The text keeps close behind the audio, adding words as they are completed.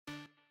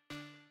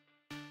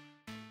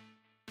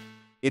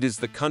It is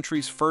the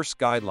country's first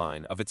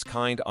guideline of its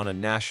kind on a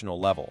national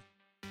level.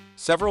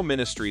 Several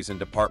ministries and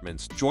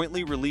departments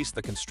jointly released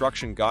the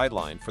construction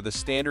guideline for the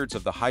standards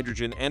of the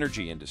hydrogen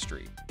energy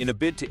industry in a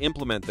bid to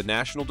implement the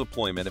national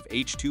deployment of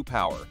H2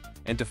 power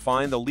and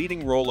define the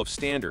leading role of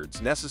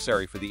standards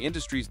necessary for the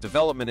industry's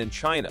development in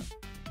China.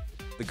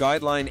 The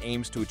guideline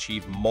aims to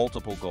achieve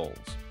multiple goals.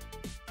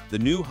 The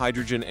new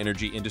Hydrogen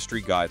Energy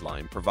Industry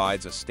Guideline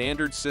provides a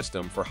standard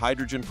system for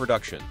hydrogen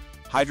production,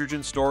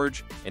 hydrogen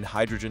storage, and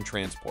hydrogen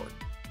transport.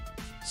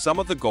 Some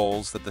of the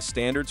goals that the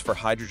Standards for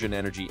Hydrogen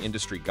Energy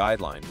Industry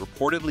Guideline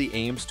reportedly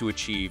aims to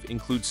achieve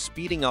include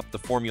speeding up the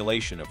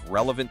formulation of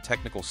relevant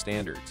technical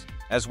standards,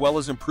 as well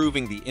as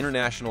improving the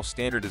international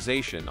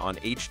standardization on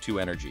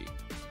H2 energy.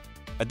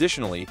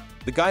 Additionally,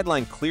 the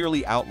guideline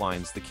clearly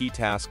outlines the key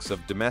tasks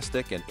of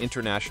domestic and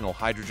international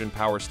hydrogen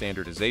power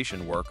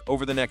standardization work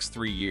over the next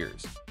 3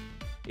 years.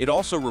 It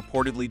also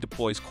reportedly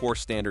deploys core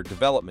standard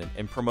development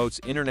and promotes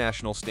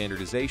international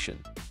standardization.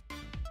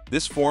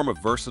 This form of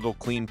versatile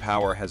clean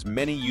power has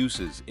many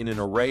uses in an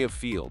array of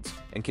fields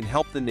and can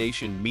help the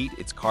nation meet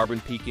its carbon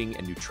peaking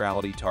and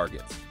neutrality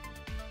targets.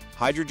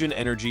 Hydrogen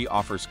energy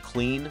offers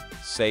clean,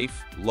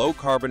 safe, low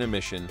carbon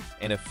emission,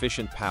 and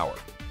efficient power.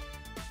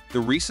 The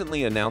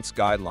recently announced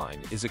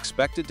guideline is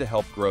expected to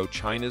help grow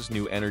China's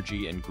new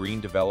energy and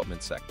green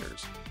development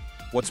sectors.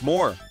 What's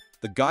more,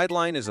 the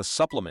guideline is a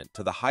supplement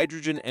to the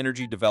Hydrogen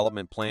Energy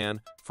Development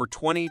Plan for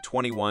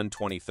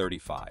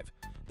 2021-2035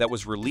 that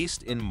was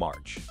released in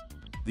March.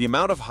 The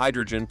amount of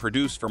hydrogen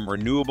produced from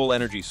renewable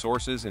energy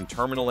sources in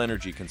terminal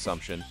energy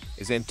consumption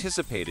is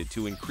anticipated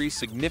to increase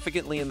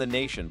significantly in the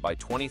nation by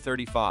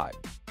 2035.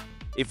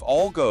 If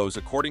all goes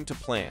according to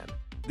plan,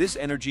 this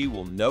energy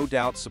will no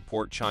doubt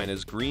support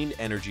China's green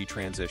energy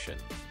transition.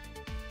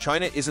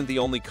 China isn't the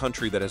only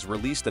country that has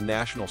released a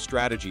national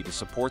strategy to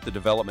support the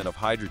development of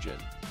hydrogen.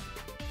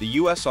 The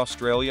US,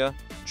 Australia,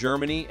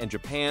 Germany, and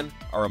Japan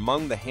are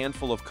among the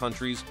handful of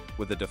countries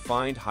with a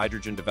defined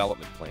hydrogen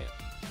development plan.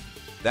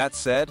 That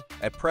said,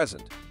 at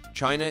present,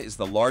 China is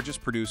the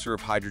largest producer of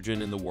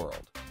hydrogen in the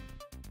world.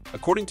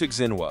 According to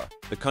Xinhua,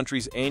 the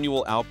country's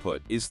annual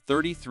output is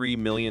 33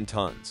 million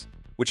tons,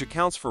 which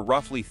accounts for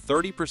roughly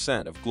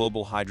 30% of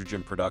global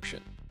hydrogen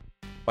production.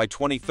 By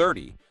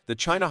 2030, the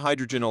China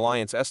Hydrogen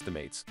Alliance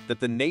estimates that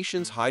the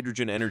nation's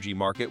hydrogen energy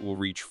market will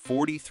reach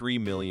 43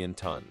 million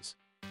tons.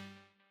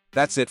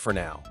 That's it for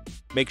now.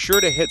 Make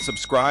sure to hit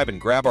subscribe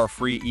and grab our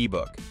free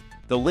ebook.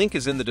 The link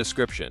is in the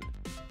description.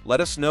 Let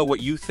us know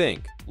what you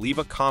think. Leave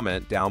a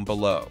comment down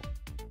below.